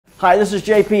Hi, this is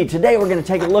JP. Today we're going to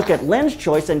take a look at lens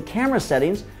choice and camera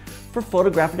settings for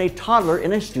photographing a toddler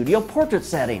in a studio portrait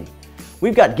setting.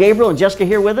 We've got Gabriel and Jessica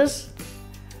here with us.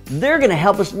 They're going to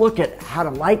help us look at how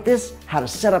to light this, how to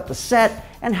set up the set,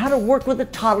 and how to work with a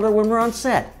toddler when we're on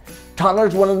set. Toddler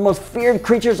is one of the most feared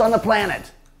creatures on the planet.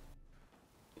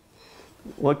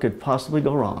 What could possibly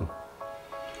go wrong?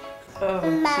 Oh,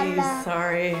 geez,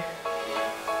 sorry.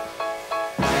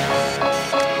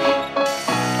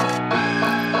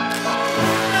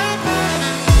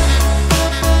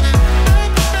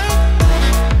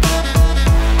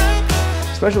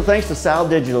 Special thanks to Sal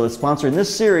Digital that's sponsoring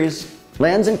this series,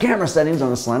 Lens and Camera Settings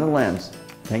on the Slanted Lens.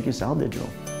 Thank you, Sal Digital.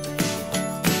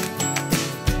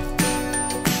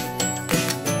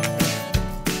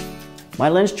 My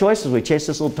lens choice as we chase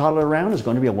this little toddler around is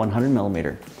going to be a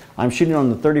 100mm. I'm shooting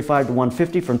on the 35 to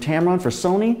 150 from Tamron for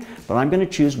Sony, but I'm going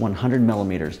to choose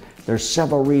 100mm. There's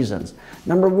several reasons.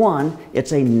 Number one,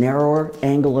 it's a narrower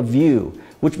angle of view,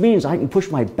 which means I can push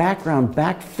my background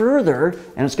back further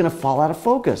and it's going to fall out of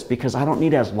focus because I don't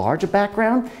need as large a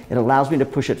background. It allows me to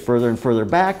push it further and further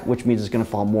back, which means it's going to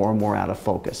fall more and more out of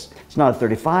focus. It's not a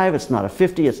 35, it's not a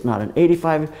 50, it's not an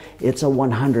 85, it's a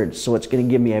 100. So it's going to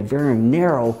give me a very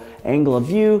narrow angle of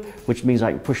view, which means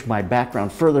I can push my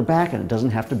background further back and it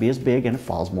doesn't have to be as big and it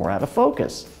falls more out of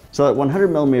focus. So that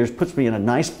 100mm puts me in a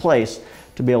nice place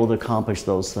to be able to accomplish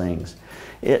those things.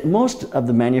 Most of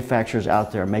the manufacturers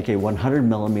out there make a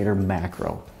 100mm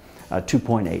macro,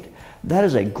 2.8. That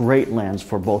is a great lens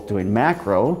for both doing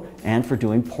macro and for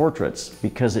doing portraits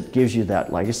because it gives you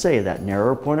that, like I say, that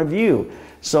narrower point of view.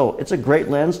 So it's a great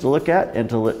lens to look at and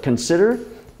to consider.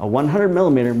 A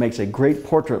 100mm makes a great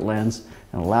portrait lens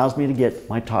and allows me to get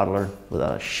my toddler with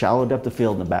a shallow depth of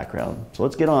field in the background. So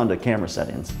let's get on to camera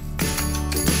settings.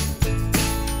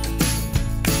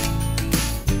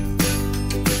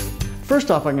 First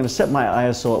off, I'm going to set my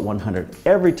ISO at 100.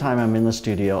 Every time I'm in the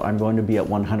studio, I'm going to be at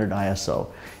 100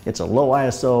 ISO. It's a low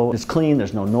ISO, it's clean,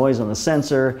 there's no noise on the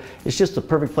sensor. It's just the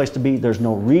perfect place to be. There's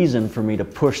no reason for me to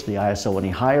push the ISO any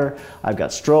higher. I've got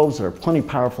strobes that are plenty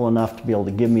powerful enough to be able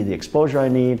to give me the exposure I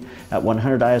need at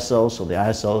 100 ISO, so the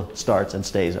ISO starts and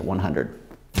stays at 100.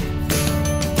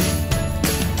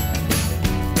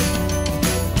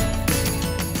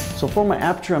 So for my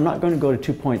aperture, I'm not going to go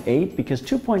to 2.8 because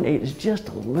 2.8 is just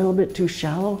a little bit too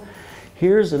shallow.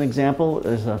 Here's an example,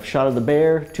 there's a shot of the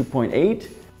bear, 2.8.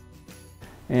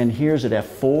 And here's at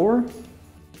f4.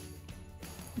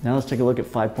 Now let's take a look at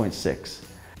 5.6.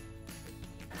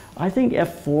 I think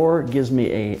f4 gives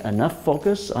me enough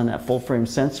focus on that full frame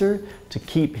sensor to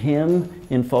keep him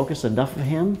in focus, enough of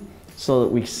him, so that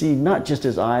we see not just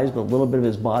his eyes, but a little bit of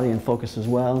his body in focus as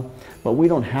well. But we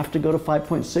don't have to go to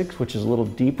 5.6, which is a little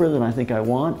deeper than I think I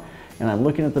want. And I'm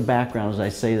looking at the background as I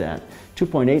say that.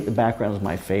 2.8, the background is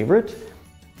my favorite.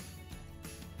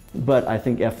 But I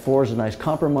think f4 is a nice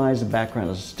compromise. The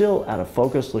background is still out of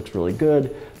focus, looks really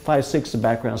good. 5.6, the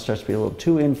background starts to be a little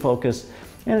too in focus.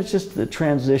 And it's just the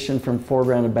transition from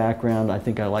foreground to background, I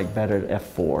think I like better at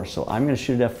f4. So I'm going to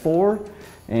shoot at f4.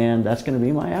 And that's going to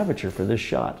be my aperture for this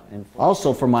shot. And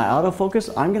also for my autofocus,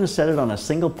 I'm going to set it on a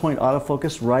single point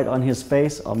autofocus right on his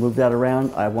face. I'll move that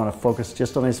around. I want to focus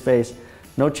just on his face.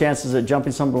 No chances of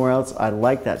jumping somewhere else. I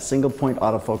like that single point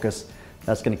autofocus.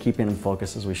 That's going to keep him in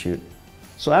focus as we shoot.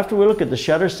 So after we look at the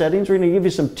shutter settings, we're going to give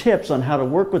you some tips on how to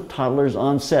work with toddlers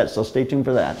on set. So stay tuned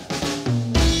for that.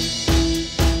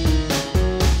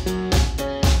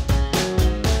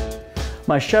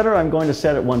 My shutter I'm going to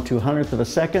set at 1/200th of a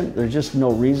second. There's just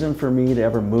no reason for me to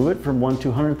ever move it from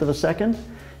 1/200th of a second.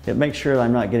 It makes sure that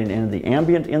I'm not getting any of the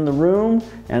ambient in the room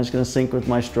and it's going to sync with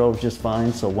my strobes just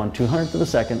fine. So 1/200th of a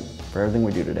second for everything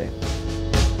we do today.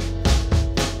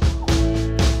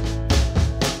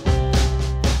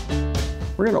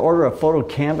 We're going to order a photo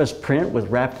canvas print with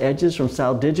wrapped edges from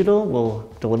Sal Digital. We'll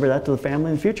deliver that to the family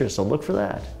in the future, so look for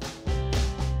that.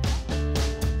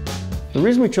 The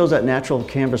reason we chose that natural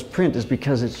canvas print is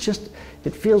because it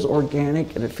feels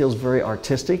organic and it feels very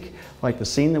artistic. Like the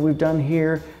scene that we've done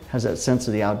here has that sense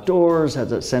of the outdoors, has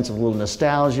that sense of a little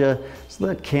nostalgia. So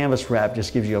that canvas wrap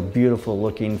just gives you a beautiful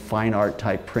looking fine art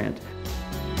type print.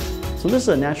 So this is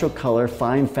a natural color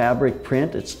fine fabric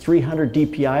print. It's 300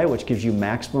 DPI, which gives you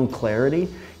maximum clarity.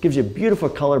 Gives you beautiful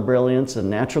color brilliance and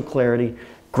natural clarity.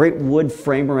 Great wood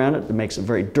frame around it that makes it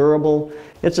very durable.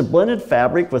 It's a blended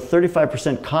fabric with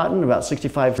 35% cotton, about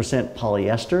 65%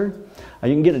 polyester.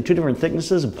 You can get it in two different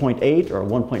thicknesses, a 0.8 or a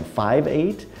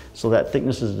 1.58. So that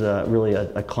thickness is really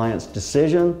a client's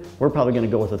decision. We're probably going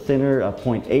to go with a thinner, a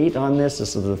 0.8 on this.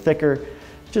 This is the thicker.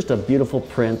 Just a beautiful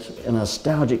print, a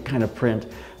nostalgic kind of print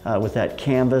with that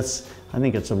canvas. I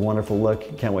think it's a wonderful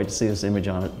look. Can't wait to see this image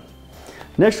on it.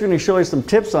 Next, we're going to show you some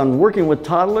tips on working with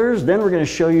toddlers. Then we're going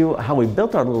to show you how we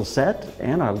built our little set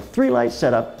and our 3-light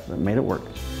setup that made it work.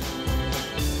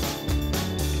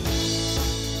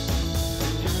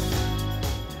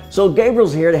 So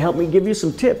Gabriel's here to help me give you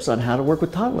some tips on how to work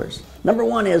with toddlers. Number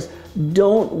 1 is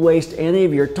don't waste any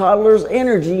of your toddler's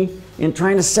energy in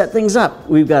trying to set things up.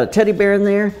 We've got a teddy bear in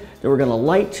there that we're going to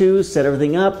light to, set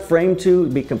everything up, frame to,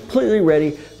 be completely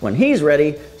ready when he's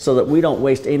ready so that we don't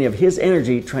waste any of his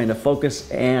energy trying to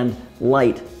focus and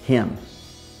light him.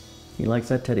 He likes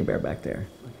that teddy bear back there.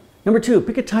 Number 2,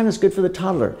 pick a time that's good for the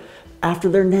toddler. After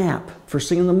their nap, first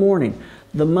thing in the morning.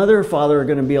 The mother or father are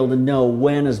going to be able to know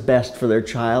when is best for their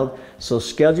child, so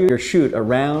schedule your shoot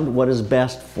around what is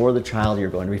best for the child you're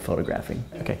going to be photographing.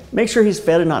 Okay, make sure he's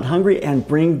fed and not hungry, and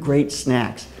bring great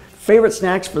snacks. Favorite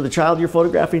snacks for the child you're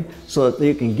photographing so that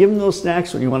you can give them those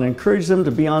snacks when you want to encourage them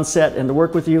to be on set and to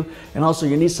work with you. And also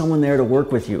you need someone there to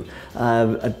work with you.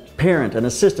 A parent, an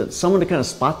assistant, someone to kind of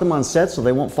spot them on set so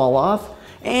they won't fall off.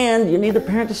 And you need the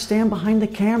parent to stand behind the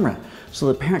camera so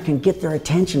the parent can get their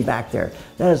attention back there.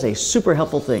 That is a super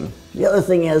helpful thing. The other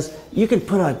thing is you can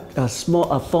put a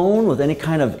phone with any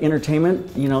kind of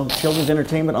entertainment, you know, children's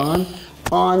entertainment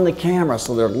on the camera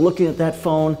so they're looking at that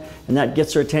phone and that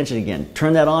gets their attention again.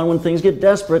 Turn that on when things get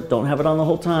desperate. Don't have it on the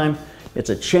whole time. It's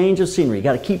a change of scenery. You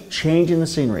got to keep changing the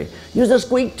scenery. Use a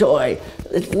squeak toy.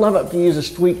 I love it if you use a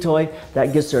squeak toy.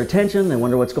 That gets their attention. They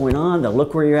wonder what's going on. They'll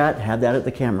look where you're at. Have that at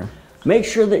the camera. Make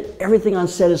sure that everything on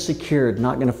set is secured,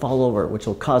 not going to fall over, which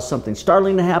will cause something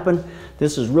startling to happen.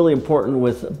 This is really important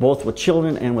with both with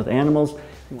children and with animals.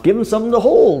 Give them something to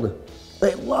hold.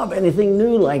 They love anything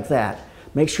new like that.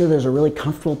 Make sure there's a really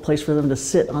comfortable place for them to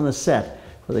sit on the set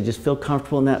where they just feel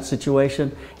comfortable in that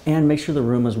situation, and make sure the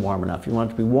room is warm enough. You want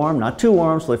it to be warm, not too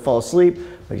warm so they fall asleep,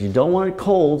 but you don't want it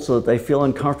cold so that they feel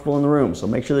uncomfortable in the room. So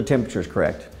make sure the temperature is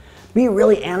correct. Be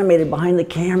really animated behind the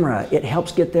camera. It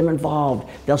helps get them involved.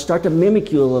 They'll start to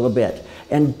mimic you a little bit.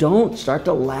 And don't start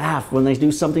to laugh when they do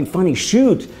something funny.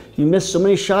 Shoot. You miss so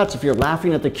many shots if you're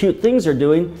laughing at the cute things they're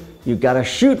doing. You've got to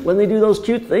shoot when they do those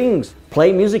cute things.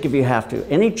 Play music if you have to.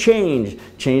 Any change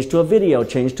to a video,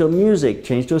 change to a music,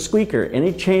 change to a squeaker.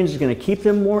 Any change is going to keep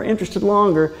them more interested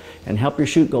longer and help your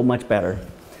shoot go much better.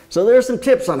 So there are some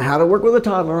tips on how to work with a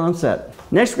toddler on set.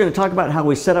 Next, we're going to talk about how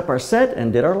we set up our set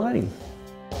and did our lighting.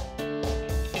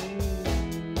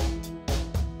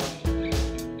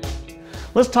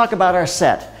 Let's talk about our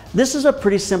set. This is a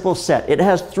pretty simple set. It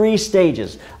has 3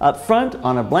 stages. Up front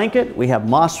on a blanket, we have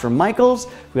moss from Michael's,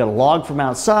 we got a log from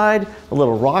outside, a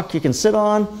little rock you can sit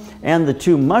on, and the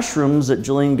 2 mushrooms that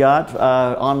Jolene got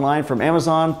online from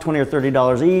Amazon, $20 or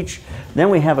 $30 each. Then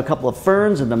we have a couple of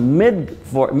ferns in the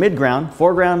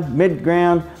foreground,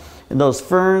 mid-ground, and those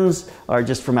ferns are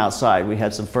just from outside. We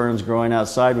had some ferns growing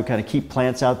outside. We kind of keep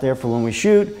plants out there for when we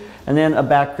shoot. And then a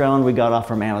background we got off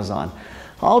from Amazon.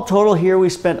 All total here, we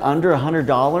spent under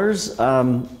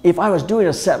 $100. If I was doing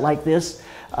a set like this,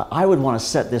 I would want to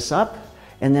set this up,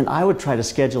 and then I would try to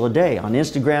schedule a day. On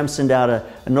Instagram, send out a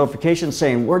notification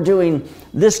saying, we're doing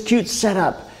this cute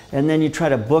setup. And then you try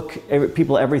to book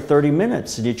people every 30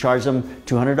 minutes, and you charge them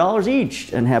 $200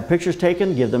 each, and have pictures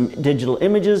taken, give them digital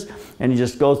images, and you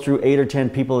just go through 8 or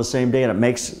 10 people the same day, and it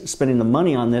makes spending the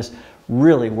money on this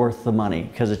really worth the money,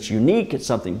 because it's unique, it's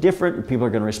something different, and people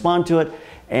are going to respond to it,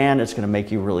 and it's going to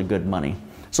make you really good money.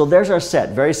 So there's our set.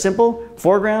 Very simple.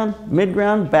 Foreground,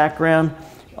 midground, background.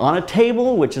 On a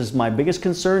table, which is my biggest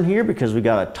concern here because we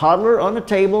got a toddler on the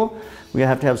table. We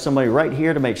have to have somebody right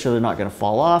here to make sure they're not going to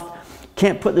fall off.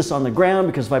 Can't put this on the ground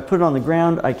because if I put it on the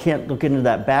ground, I can't look into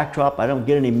that backdrop. I don't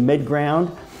get any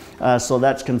midground, so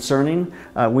that's concerning.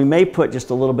 We may put just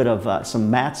a little bit of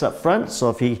some mats up front, so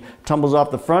if he tumbles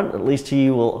off the front, at least he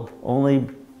will only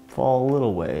fall a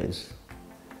little ways.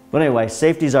 But anyway,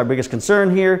 safety is our biggest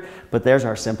concern here, but there's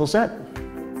our simple set.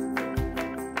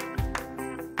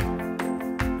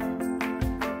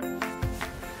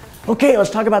 Okay, let's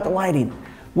talk about the lighting.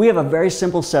 We have a very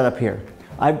simple setup here.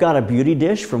 I've got a beauty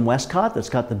dish from Westcott that's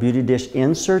got the beauty dish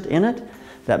insert in it.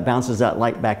 That bounces that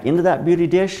light back into that beauty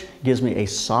dish, gives me a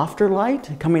softer light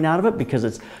coming out of it because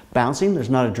it's bouncing. There's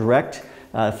not a direct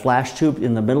flash tube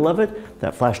in the middle of it.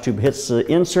 That flash tube hits the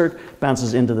insert,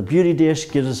 bounces into the beauty dish,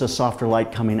 gives us a softer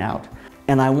light coming out.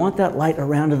 And I want that light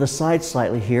around to the side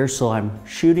slightly here, so I'm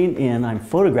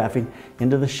photographing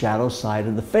into the shadow side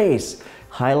of the face.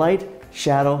 Highlight,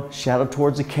 shadow, shadow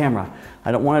towards the camera.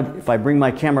 I don't want to, if I bring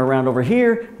my camera around over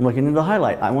here, I'm looking into the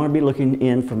highlight. I want to be looking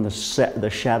in from the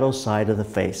shadow side of the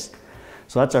face.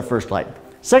 So that's our first light.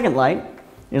 Second light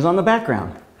is on the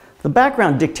background. The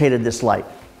background dictated this light.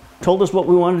 Told us what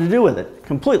we wanted to do with it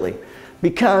completely.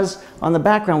 because on the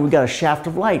background we've got a shaft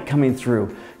of light coming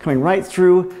right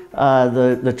through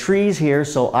the trees here.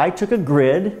 So I took a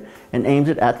grid and aimed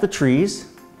it at the trees,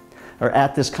 or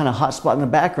at this kind of hot spot in the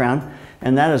background,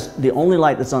 and that is the only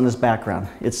light that's on this background.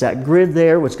 It's that grid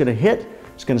there, what's going to hit,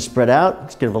 it's going to spread out,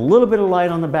 it's going to give a little bit of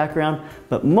light on the background,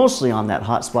 but mostly on that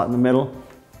hot spot in the middle.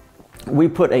 We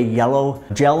put a yellow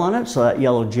gel on it, so that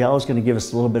yellow gel is going to give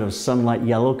us a little bit of sunlight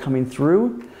yellow coming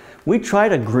through. We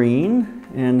tried a green,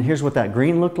 and here's what that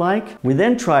green looked like. We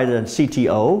then tried a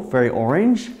CTO, very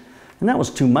orange, and that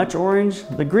was too much orange.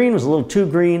 The green was a little too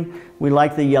green. We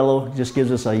like the yellow, it just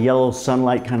gives us a yellow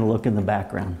sunlight kind of look in the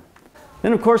background.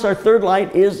 Then of course our third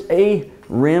light is a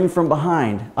rim from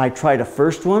behind. I tried a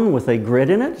first one with a grid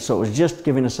in it, so it was just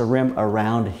giving us a rim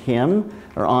around him,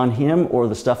 or on him, or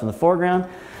the stuff in the foreground.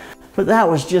 But that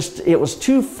was just, it was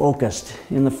too focused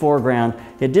in the foreground.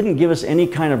 It didn't give us any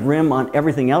kind of rim on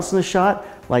everything else in the shot,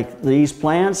 like these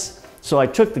plants. So I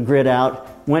took the grid out,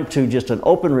 went to just an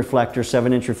open reflector,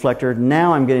 7-inch reflector.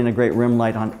 Now I'm getting a great rim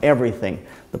light on everything.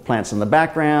 The plants in the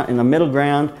background, in the middle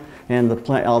ground, and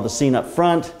all the scene up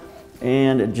front.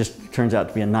 And it just turns out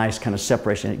to be a nice kind of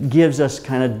separation. It gives us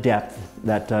kind of depth,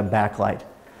 that backlight.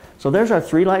 So there's our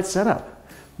 3 light setup.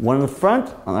 One in the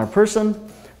front on our person,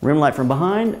 rim light from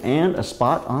behind, and a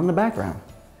spot on the background.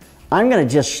 I'm gonna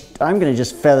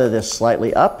just feather this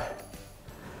slightly up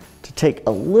to take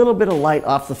a little bit of light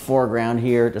off the foreground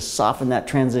here to soften that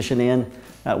transition in.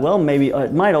 Well, maybe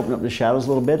it might open up the shadows a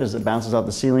little bit as it bounces off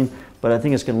the ceiling, but I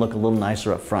think it's gonna look a little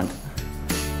nicer up front.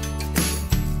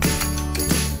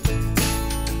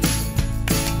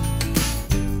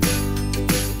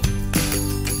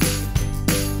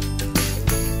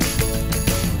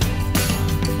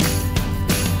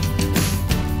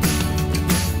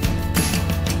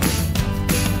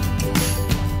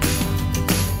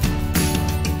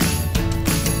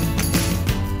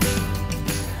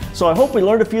 So I hope we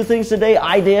learned a few things today.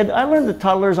 I did. I learned that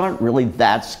toddlers aren't really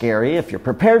that scary. If you're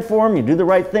prepared for them, you do the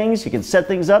right things, you can set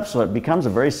things up so it becomes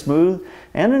a very smooth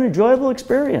and an enjoyable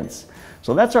experience.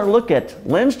 So that's our look at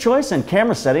lens choice and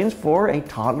camera settings for a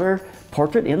toddler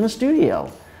portrait in the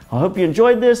studio. I hope you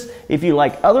enjoyed this. If you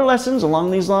like other lessons along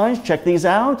these lines, check these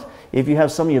out. If you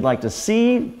have some you'd like to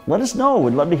see, let us know.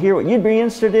 We'd love to hear what you'd be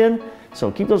interested in. So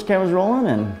keep those cameras rolling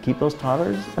and keep those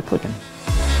toddlers a-clicking.